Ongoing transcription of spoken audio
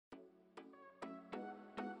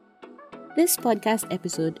This podcast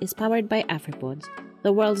episode is powered by AfriPods,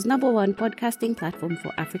 the world's #1 podcasting platform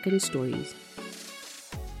for African stories.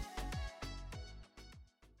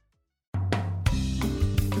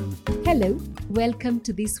 Hello, welcome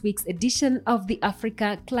to this week's edition of the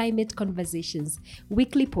Africa Climate Conversations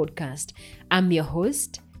weekly podcast. I'm your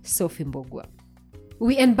host, Sophie Mbogwa.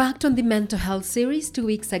 We embarked on the mental health series 2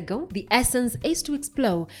 weeks ago. The essence is to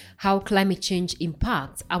explore how climate change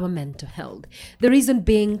impacts our mental health. The reason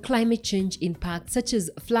being, climate change impacts such as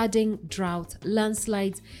flooding, drought,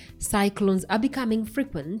 landslides, cyclones are becoming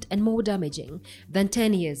frequent and more damaging than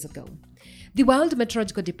 10 years ago. The World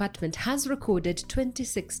Meteorological Department has recorded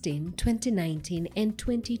 2016, 2019, and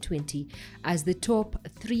 2020 as the top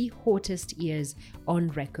 3 hottest years on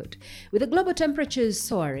record. With the global temperatures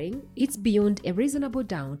soaring, it's beyond a reasonable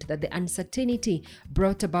doubt that the uncertainty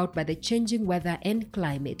brought about by the changing weather and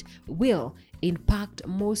climate will impact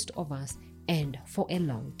most of us and for a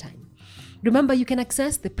long time. Remember, you can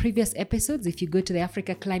access the previous episodes if you go to the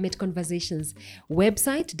Africa Climate Conversations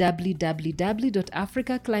website,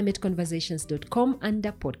 www.africaclimateconversations.com,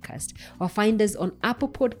 under podcast, or find us on Apple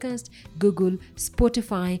Podcast, Google,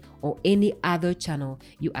 Spotify, or any other channel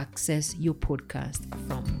you access your podcast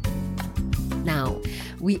from. Now,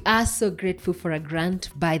 we are so grateful for a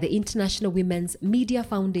grant by the International Women's Media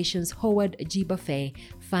Foundation's Howard G. Buffett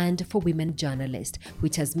Fund for Women Journalists,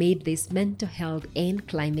 which has made this mental health and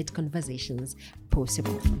climate conversations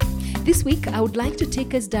possible. This week, I would like to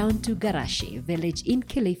take us down to Garashi village in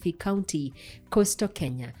Kilifi County, coastal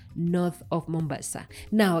Kenya, north of Mombasa.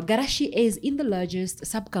 Now, Garashi is in the largest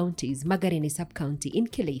sub-counties, Magarini sub-county in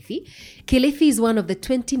Kilifi. Kilifi is one of the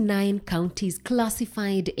 29 counties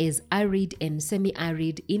classified as arid and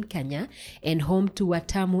semi-arid in Kenya and home to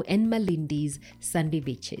Watamu and Malindi's sandy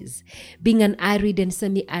beaches. Being an arid and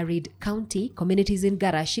semi-arid county, communities in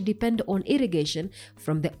Garashi depend on irrigation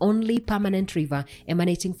from the only permanent river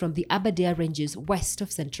emanating from the Aberdare ranges west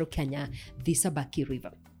of central Kenya, the Sabaki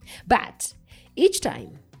River. But each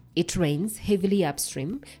time it rains heavily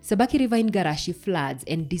upstream, Sabaki River in Garashi floods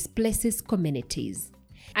and displaces communities.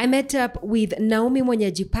 I met up with Naomi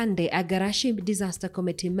Mwanyajipande, a Garashi Disaster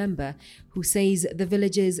Committee member, who says the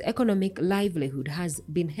village's economic livelihood has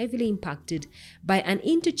been heavily impacted by an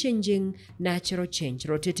interchanging natural change,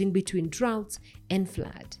 rotating between droughts and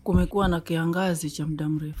flood. Kumekuwa na kiangazi cha muda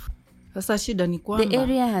mrefu. The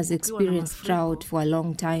area has experienced drought for a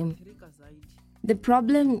long time. The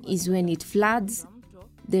problem is when it floods,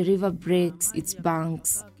 the river breaks its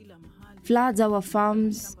banks, floods our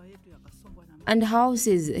farms and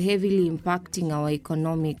houses, heavily impacting our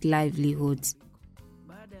economic livelihoods.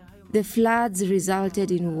 The floods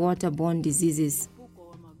resulted in waterborne diseases.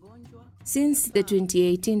 Since the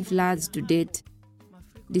 2018 floods to date,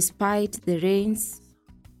 despite the rains,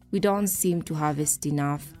 we don't seem to harvest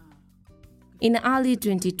enough. In early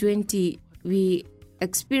 2020, we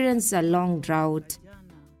experienced a long drought.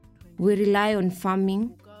 We rely on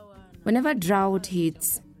farming. Whenever drought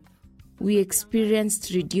hits, we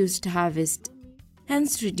experienced reduced harvest,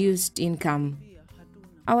 hence reduced income.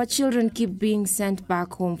 Our children keep being sent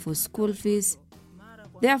back home for school fees,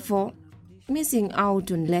 therefore missing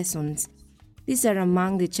out on lessons. These are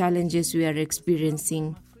among the challenges we are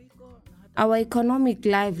experiencing. Our economic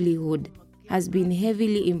livelihood has been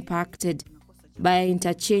heavily impacted by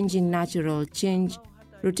interchanging natural change,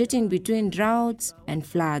 rotating between droughts and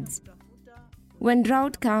floods. When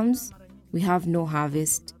drought comes, we have no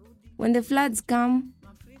harvest. When the floods come,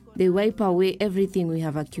 they wipe away everything we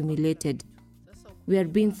have accumulated. We are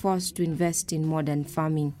being forced to invest in modern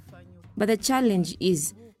farming. But the challenge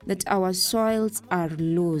is that our soils are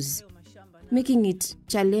loose, making it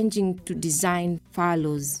challenging to design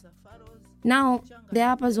fallows. Now, the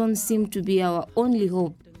upper zones seem to be our only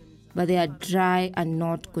hope, but they are dry and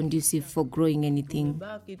not conducive for growing anything.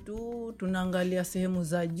 David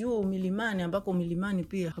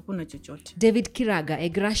Kiraga, a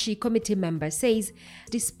Garashi committee member, says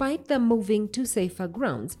despite them moving to safer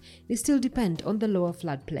grounds, they still depend on the lower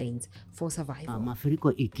floodplains for survival.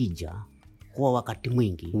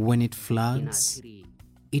 When it floods,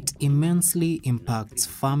 it immensely impacts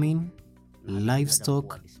farming,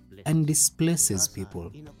 livestock, and displaces people.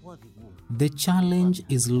 The challenge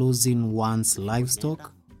is losing one's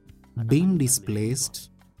livestock, being displaced,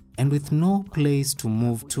 and with no place to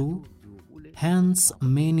move to. Hence,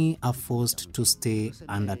 many are forced to stay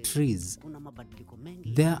under trees.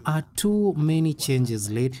 There are too many changes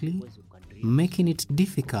lately, making it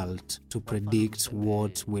difficult to predict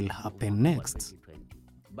what will happen next.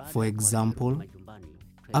 For example,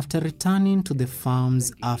 after returning to the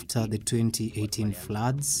farms after the 2018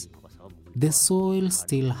 floods, the soil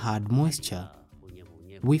still had moisture.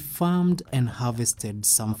 We farmed and harvested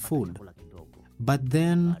some food, but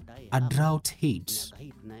then a drought hit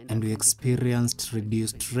and we experienced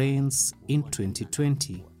reduced rains in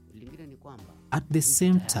 2020. At the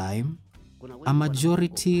same time, a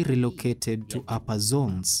majority relocated to upper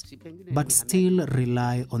zones, but still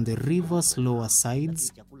rely on the river's lower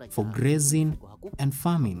sides for grazing and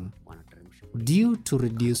farming. Due to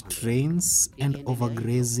reduced rains and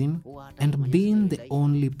overgrazing and being the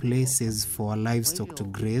only places for livestock to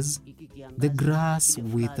graze, the grass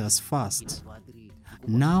withers fast.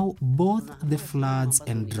 Now both the floods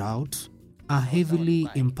and drought are heavily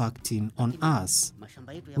impacting on us.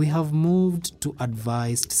 We have moved to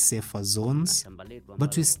advised safer zones,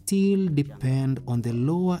 but we still depend on the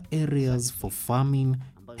lower areas for farming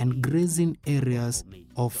and grazing areas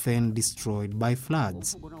often destroyed by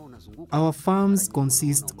floods. Our farms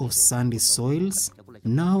consist of sandy soils,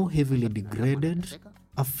 now heavily degraded,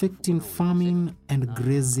 affecting farming and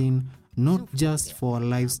grazing not just for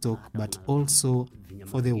livestock but also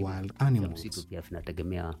for the wild animals.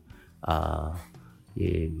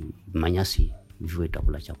 Manyasi vivyo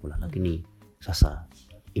itakula chakula, lakini sasa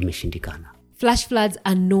imeshindikana. Flash floods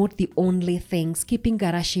are not the only things keeping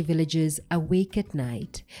Garashi villagers awake at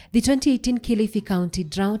night. The 2018 Kilifi County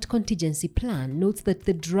Drought Contingency Plan notes that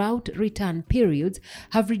the drought return periods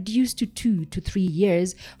have reduced to 2 to 3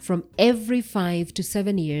 years from every 5 to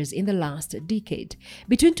 7 years in the last decade.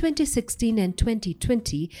 Between 2016 and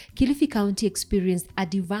 2020, Kilifi County experienced a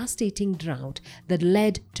devastating drought that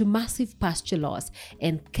led to massive pasture loss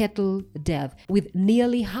and cattle death, with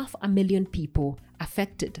nearly 500,000 people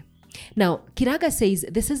affected. Now, Kiraga says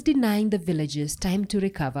this is denying the villagers time to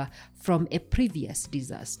recover from a previous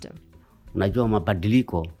disaster. Unajua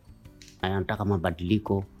mabadiliko, anataka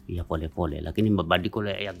mabadiliko ya polepole, lakini mabadiliko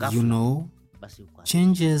ya ghafla. You know,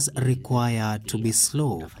 changes require to be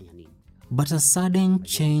slow, but a sudden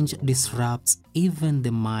change disrupts even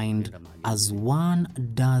the mind as one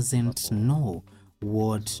doesn't know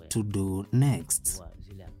what to do next.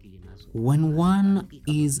 When one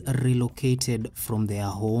is relocated from their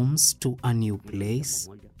homes to a new place,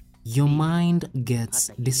 your mind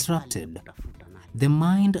gets disrupted. The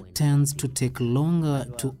mind tends to take longer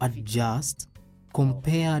to adjust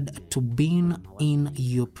compared to being in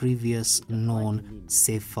your previous known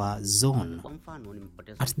safer zone.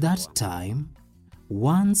 At that time,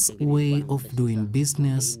 one's way of doing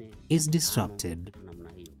business is disrupted.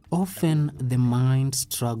 Often the mind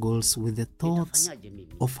struggles with the thoughts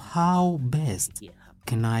of how best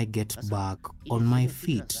can I get back on my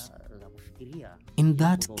feet. In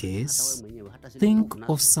that case, think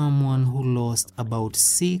of someone who lost about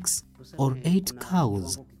 6 or 8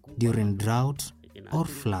 cows during drought or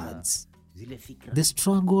floods. The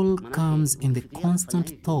struggle comes in the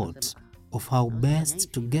constant thought of how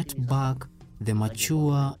best to get back the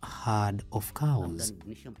mature herd of cows.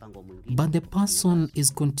 But the person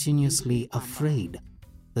is continuously afraid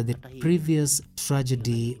that the previous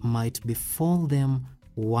tragedy might befall them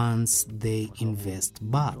once they invest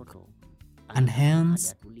back, and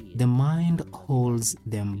hence the mind holds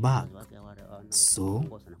them back.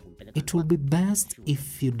 So, it will be best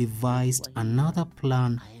if you devised another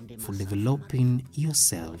plan for developing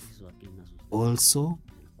yourself. Also,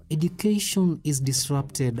 education is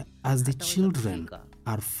disrupted as the children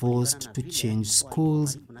are forced to change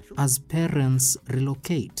schools as parents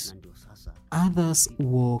relocate. Others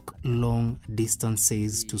walk long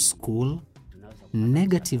distances to school,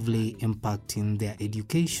 negatively impacting their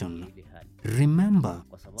education. Remember,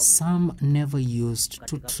 some never used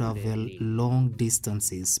to travel long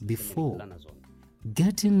distances before.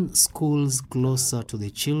 Getting schools closer to the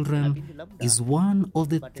children is one of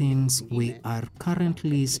the things we are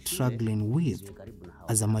currently struggling with,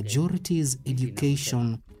 as a majority's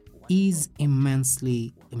education is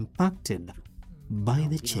immensely impacted by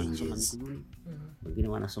the changes. Wengine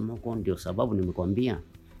wanasoma huko, ndio sababu nimekuambia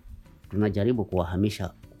tunajaribu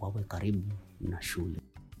kuwahamisha wawe karibu na shule.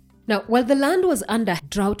 Now, while the land was under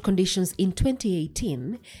drought conditions in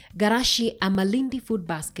 2018, Garashi and Malindi food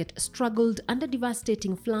basket struggled under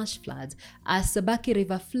devastating flash floods as Sabaki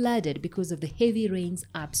River flooded because of the heavy rains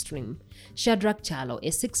upstream. Shadrach Chalo,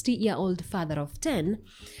 a 60-year-old father of 10,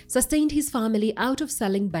 sustained his family out of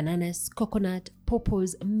selling bananas, coconut,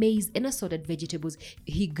 pawpaws, maize, and assorted vegetables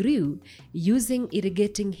he grew using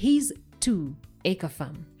irrigating his 2-acre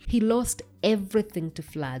farm. He lost everything to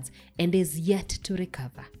floods and is yet to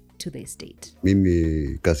recover to this date.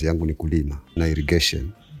 Mimi kazi yangu ni kulima na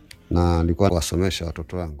irrigation, na nilikuwa wasomesha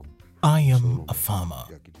watoto wangu. I am a farmer.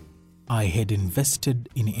 I had invested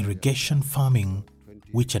in irrigation farming,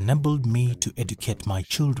 which enabled me to educate my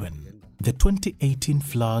children. The 2018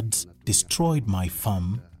 floods destroyed my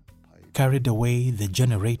farm, carried away the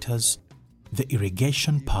generators, the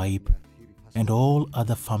irrigation pipe, and all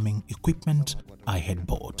other farming equipment I had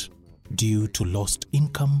bought. Due to lost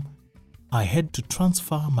income, I had to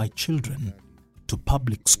transfer my children to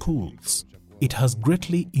public schools. It has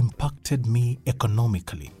greatly impacted me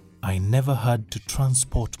economically. I never had to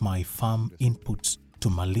transport my farm inputs to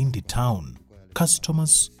Malindi town.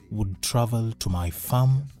 Customers would travel to my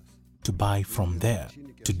farm to buy from there.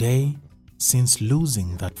 Today, since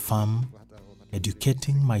losing that farm,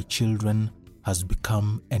 educating my children has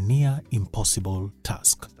become a near impossible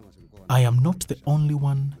task. I am not the only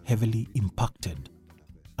one heavily impacted.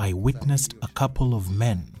 I witnessed a couple of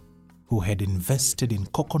men who had invested in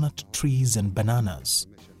coconut trees and bananas.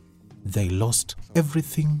 They lost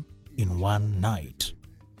everything in one night.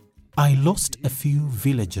 I lost a few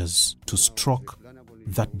villages to stroke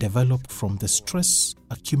that developed from the stress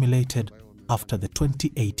accumulated after the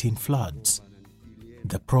 2018 floods.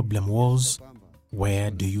 The problem was,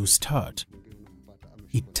 where do you start?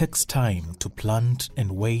 It takes time to plant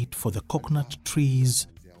and wait for the coconut trees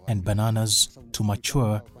and bananas to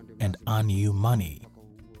mature and earn you money.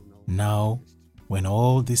 Now, when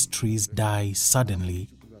all these trees die suddenly,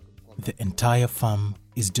 the entire farm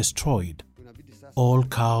is destroyed. All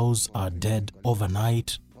cows are dead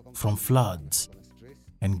overnight from floods.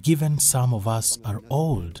 And given some of us are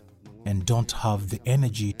old and don't have the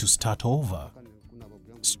energy to start over,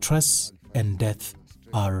 stress and death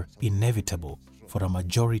are inevitable for a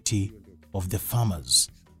majority of the farmers.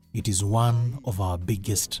 It is one of our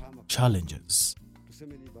biggest challenges.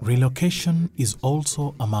 Relocation is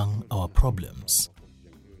also among our problems.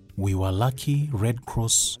 We were lucky Red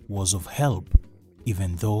Cross was of help,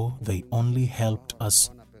 even though they only helped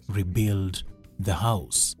us rebuild the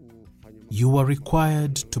house. You were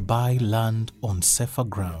required to buy land on safer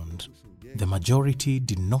ground. The majority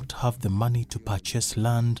did not have the money to purchase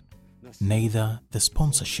land, neither the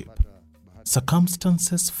sponsorship.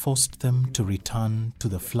 Circumstances forced them to return to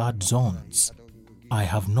the flood zones. I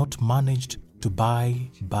have not managed to buy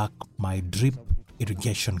back my drip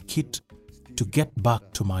irrigation kit to get back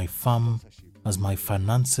to my farm as my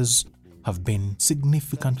finances have been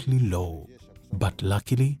significantly low. But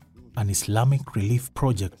luckily, an Islamic relief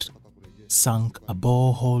project sank a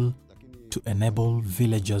borehole to enable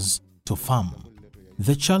villagers to farm.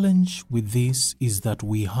 The challenge with this is that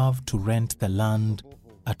we have to rent the land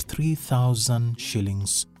at 3,000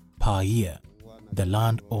 shillings per year. The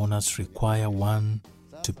landowners require one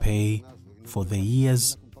to pay for the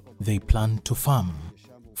years they plan to farm.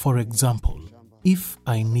 For example, if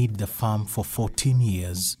I need the farm for 14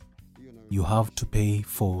 years, you have to pay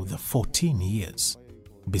for the 14 years.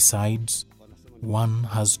 Besides, one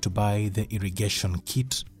has to buy the irrigation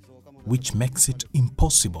kit, which makes it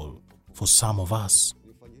impossible for some of us.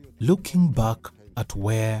 Looking back at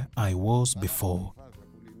where I was before,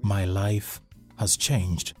 my life has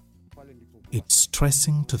changed. It's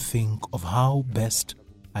stressing to think of how best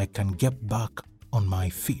I can get back on my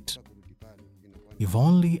feet. If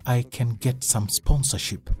only I can get some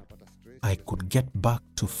sponsorship, I could get back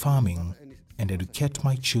to farming and educate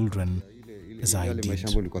my children as I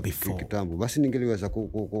did before.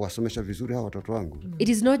 It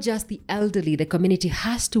is not just the elderly the community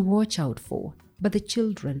has to watch out for, but the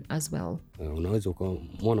children as well. Unaweza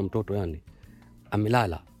ukamwona mtoto yani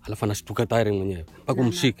amelala alafu anashtuka tayari mwenyewe mpaka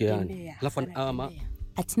umshike yani alafu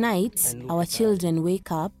At night, our children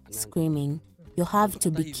wake up screaming. You have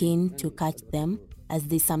to be keen to catch them, as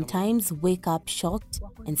they sometimes wake up shocked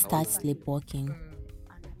and start sleepwalking.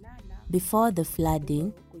 Before the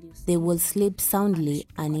flooding, they will sleep soundly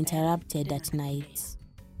uninterrupted at night.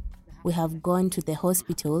 We have gone to the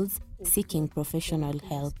hospitals seeking professional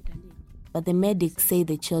help, but the medics say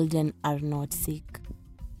the children are not sick.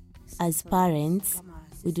 As parents,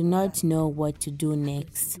 we do not know what to do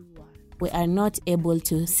next. We are not able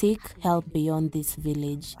to seek help beyond this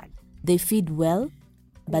village. They feed well,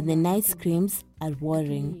 but the night screams are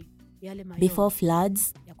worrying. Before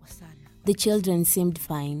floods, the children seemed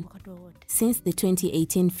fine. Since the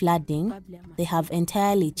 2018 flooding, they have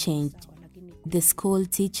entirely changed. The school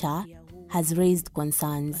teacher has raised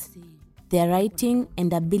concerns. Their writing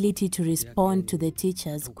and ability to respond to the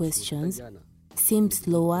teacher's questions seemed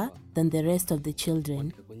slower than the rest of the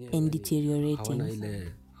children and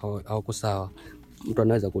deteriorating. Hawako sawa. Mtu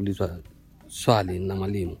anaweza kuulizwa swali na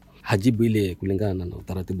mwalimu hajibu ile kulingana na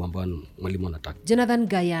utaratibu ambao mwalimu anataka. Jonathan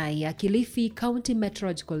Gayai, a Kilifi County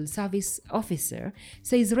Meteorological Service officer,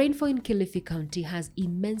 says rainfall in Kilifi County has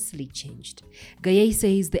immensely changed. Gayai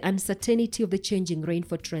says the uncertainty of the changing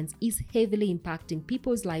rainfall trends is heavily impacting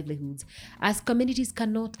people's livelihoods as communities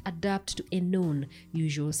cannot adapt to a known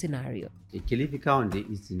usual scenario. Kilifi County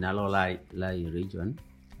is in a low-lying region,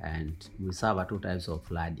 and we suffer two types of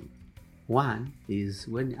flooding. One is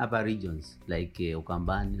when upper regions like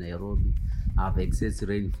Ukambani, Nairobi have excess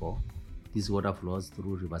rainfall. This water flows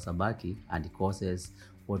through River Sabaki and causes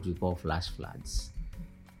what we call flash floods.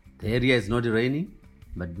 The area is not raining,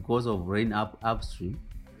 but because of rain upstream,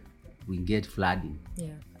 we get flooding.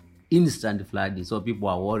 Instant flooding. So people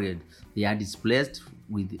are worried. They are displaced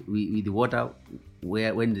with the water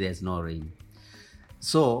when there's no rain.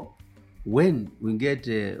 So when we get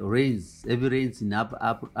rains, heavy rains in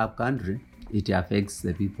up country, it affects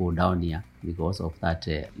the people down here because of that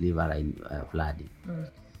riverine flooding.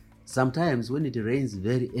 Sometimes when it rains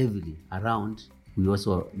very heavily around, we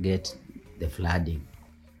also get the flooding.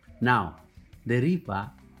 Now, the river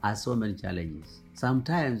has so many challenges.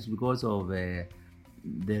 Sometimes because of the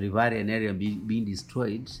riverian area being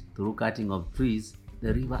destroyed through cutting of trees,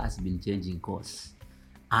 the river has been changing course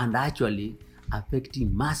and actually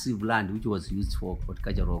affecting massive land which was used for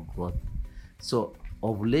horticultural growth. So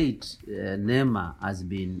of late, NEMA has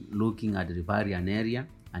been looking at the riparian area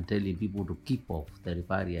and telling people to keep off the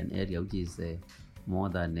riparian area, which is more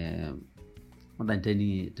than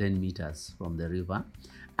 10 meters from the river.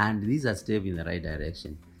 And these are steps in the right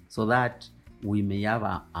direction so that we may have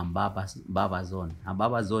a buffer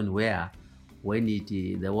zone where when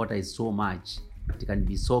the water is so much, it can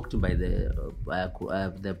be soaked by the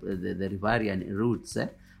riparian roots,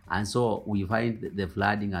 and so we find the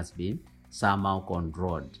flooding has been somehow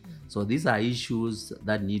controlled. So these are issues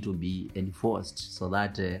that need to be enforced so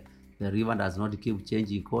that the river does not keep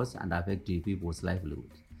changing course and affecting people's livelihood.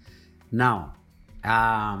 Now,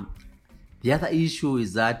 the other issue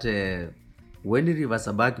is that when the River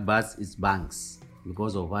Sabaki bursts its banks,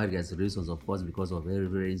 because of various reasons, of course, because of heavy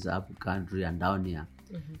rains up country and down here,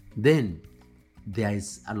 then there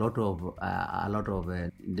is a lot of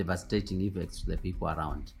devastating effects to the people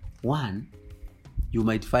around. One, you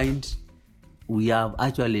might find we have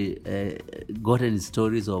actually gotten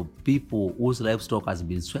stories of people whose livestock has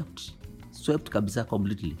been swept kabisa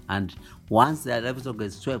completely. And once their livestock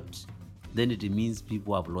is swept, then it means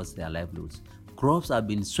people have lost their livelihoods. Crops have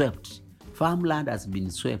been swept. Farmland has been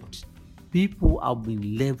swept. People have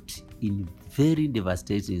been left in very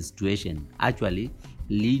devastating situation, actually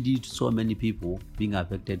leading to so many people being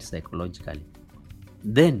affected psychologically.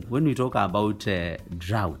 Then when we talk about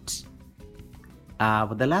drought,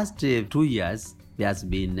 for the last 2 years, there has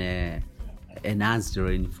been enhanced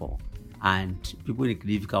rainfall, and people in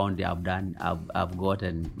Kilifi County have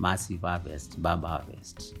gotten massive bumper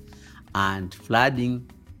harvest, and flooding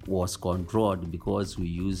was controlled because we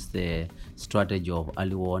used the strategy of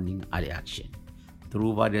early warning, early action.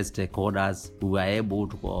 Through various stakeholders, we were able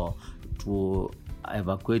to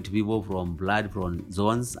evacuate people from flood-prone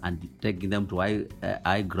zones and taking them to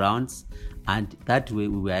high grounds, and that way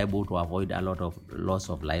we were able to avoid a lot of loss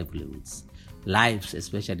of lives,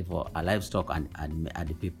 especially for livestock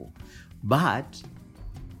and people. But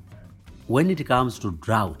when it comes to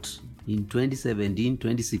drought, in 2017,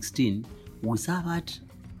 2016, we suffered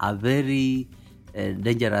a very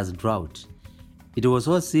dangerous drought. It was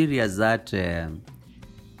so serious that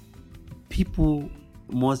people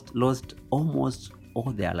lost almost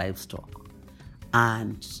all their livestock,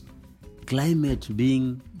 and climate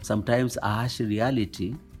being sometimes a harsh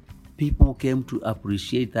reality, people came to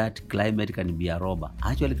appreciate that climate can be a robber.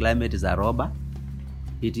 Actually, climate is a robber.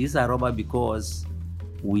 It is a robber because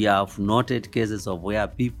we have noted cases of where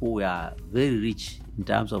people were very rich in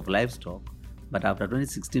terms of livestock, but after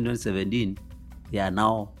 2016, 2017, they are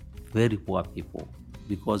now very poor people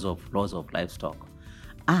because of loss of livestock.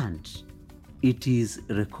 And it is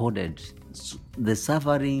recorded the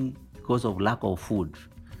suffering because of lack of food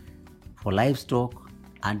for livestock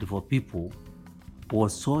and for people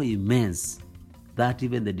was so immense that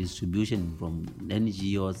even the distribution from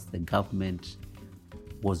NGOs, the government,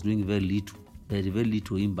 was doing very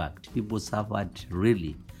little impact. People suffered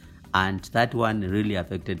really, and that one really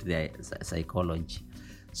affected their psychology.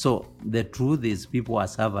 So the truth is people are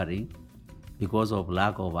suffering because of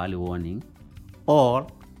lack of early warning, or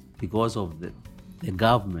because of the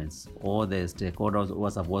governments or the stakeholders who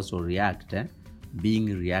are supposed to react, being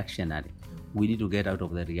reactionary. We need to get out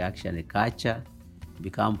of the reactionary culture,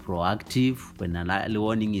 become proactive. When an early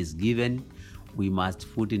warning is given, we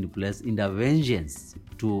must put in place interventions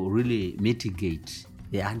to really mitigate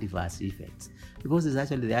the adverse effects, because it's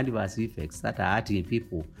actually the adverse effects that are hurting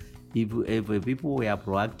people. If people were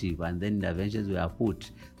proactive and then interventions were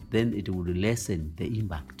put, then it would lessen the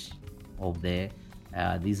impact of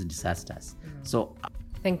these disasters. So,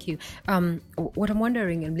 thank you. What I'm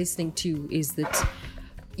wondering and listening to is that,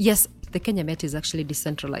 yes, the Kenya Met is actually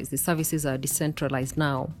decentralized. The services are decentralized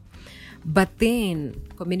now. But then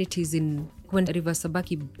communities when River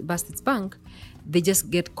Sabaki burst its bank, they just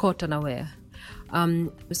get caught unaware.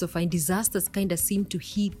 So find disasters kind of seem to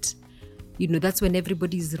hit, that's when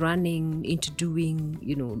everybody's running into doing,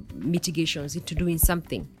 mitigations, into doing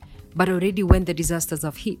something. But already when the disasters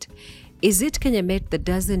have hit, is it Kenya Met that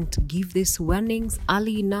doesn't give these warnings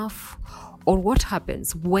early enough? Or what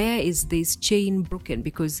happens? Where is this chain broken?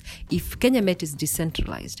 Because if Kenya Met is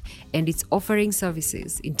decentralized and it's offering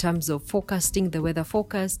services in terms of forecasting the weather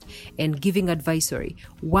forecast and giving advisory,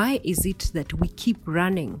 why is it that we keep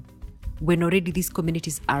running when already these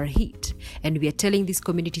communities are hit and we are telling these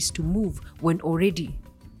communities to move when already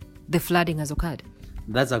the flooding has occurred?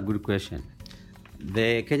 That's a good question.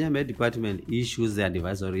 The Kenya Met Department issues their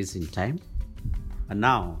advisories in time, and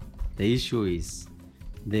now the issue is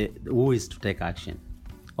who is to take action.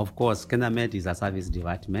 Of course, Kenya Met is a service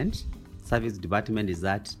department. Service department is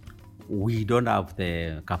that we don't have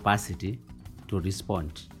the capacity to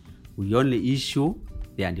respond. We only issue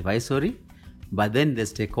the advisory, but then the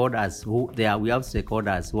stakeholders we have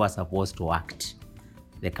stakeholders who are supposed to act.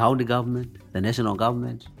 The county government, the national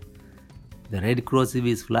government, the Red Cross if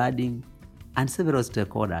it's flooding, and several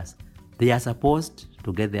stakeholders. They are supposed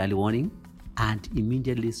to get the early warning and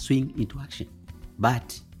immediately swing into action.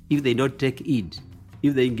 But if they don't take it,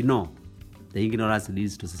 if they ignore, the ignorance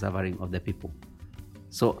leads to the suffering of the people.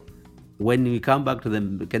 So when we come back to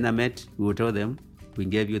the Kenya Met, we will tell them, we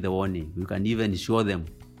gave you the warning. We can even show them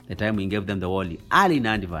the time we gave them the warning early in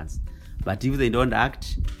advance. But if they don't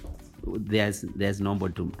act, there's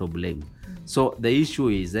nobody to blame. So the issue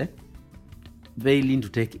is failing to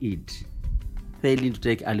take it, failing to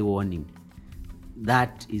take early warning.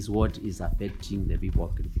 That is what is affecting the people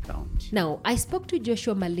of Kilifi County. Now, I spoke to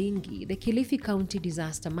Joshua Malindi, the Kilifi County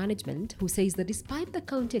Disaster Management, who says that despite the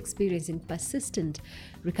county experiencing persistent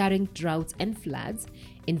recurring droughts and floods,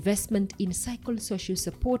 investment in psychosocial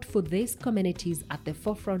support for these communities at the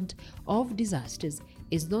forefront of disasters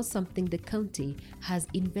is not something the county has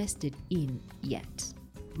invested in yet.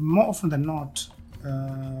 More often than not,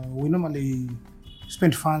 we normally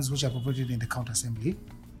spend funds which are appropriated in the county assembly.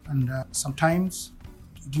 And sometimes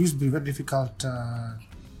it used to be very difficult to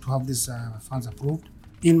have these funds approved.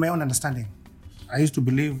 In my own understanding, I used to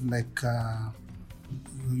believe when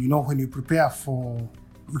you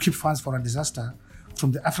you keep funds for a disaster,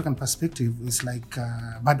 from the African perspective, it's like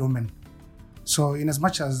bad omen. So in as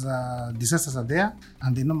much as disasters are there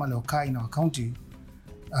and they normally occur in our county,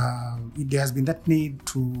 there has been that need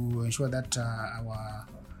to ensure that our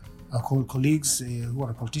colleagues who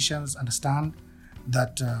are politicians understand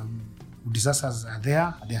that disasters are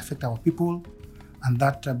there, they affect our people, and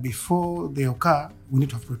that before they occur, we need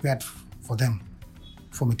to have prepared for them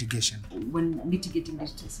for mitigation. When mitigating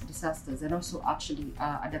these disasters and also actually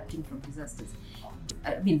adapting from disasters,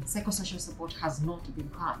 psychosocial support has not been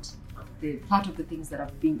part of the things that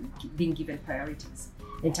have been given priorities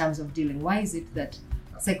in terms of dealing. Why is it that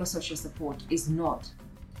psychosocial support is not?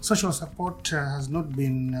 Social support has not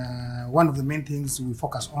been one of the main things we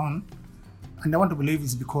focus on. And I want to believe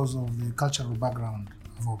it's because of the cultural background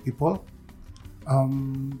of our people.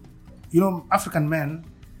 African men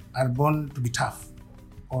are born to be tough,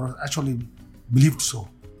 or actually believed so.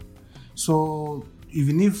 So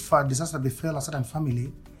even if a disaster befell a certain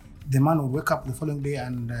family, the man would wake up the following day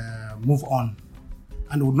and move on,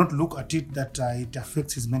 and would not look at it that it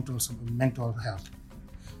affects his mental health.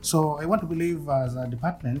 So I want to believe as a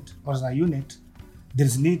department or as a unit, there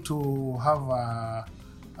is need to have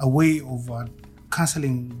a way of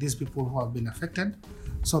counseling these people who have been affected,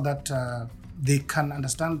 so that they can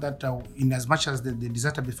understand that in as much as the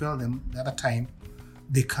disaster befell them the other time,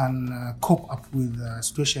 they can cope up with the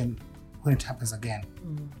situation when it happens again.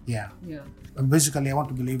 Yeah. Basically, I want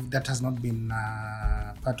to believe that has not been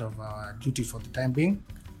part of our duty for the time being.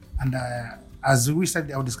 And as we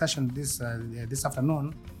started our discussion this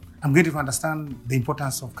afternoon, I'm getting to understand the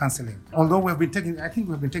importance of counseling. Although we've been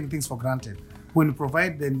taking things for granted. When we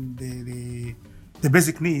provide the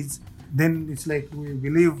basic needs, then it's like we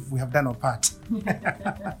believe we have done our part.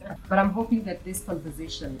 But I'm hoping that this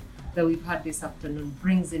conversation that we've had this afternoon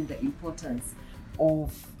brings in the importance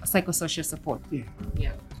of psychosocial support.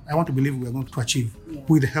 Yeah. I want to believe we are going to achieve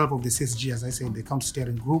with the help of the CSG, as I said, the county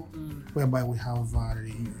steering group, whereby we have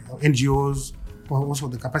NGOs or also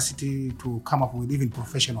the capacity to come up with even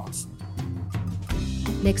professionals.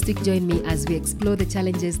 Next week, join me as we explore the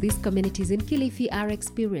challenges these communities in Kilifi are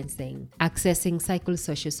experiencing, accessing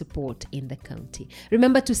psychosocial support in the county.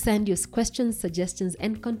 Remember to send your questions, suggestions,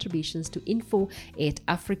 and contributions to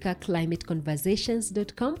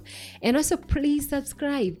info@africaclimateconversations.com. And also, please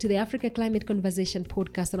subscribe to the Africa Climate Conversation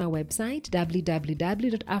podcast on our website,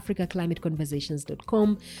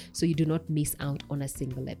 www.africaclimateconversations.com, so you do not miss out on a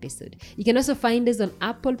single episode. You can also find us on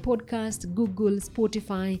Apple Podcast, Google,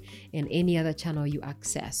 Spotify, and any other channel you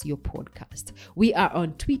access your podcast. We are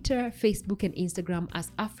on Twitter, Facebook, and Instagram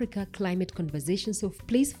as Africa Climate Conversations. So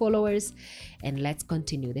please follow us and let's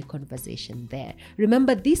continue the conversation there.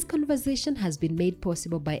 Remember, this conversation has been made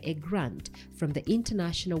possible by a grant from the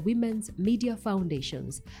International Women's Media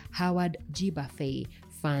Foundation's Howard G. Buffett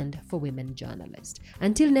Fund for Women Journalists.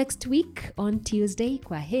 Until next week on Tuesday,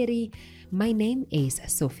 kwaheri. My name is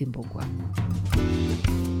Sophie Mbogwa.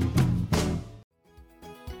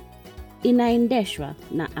 Inaendeshwa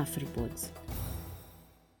na AfriPods.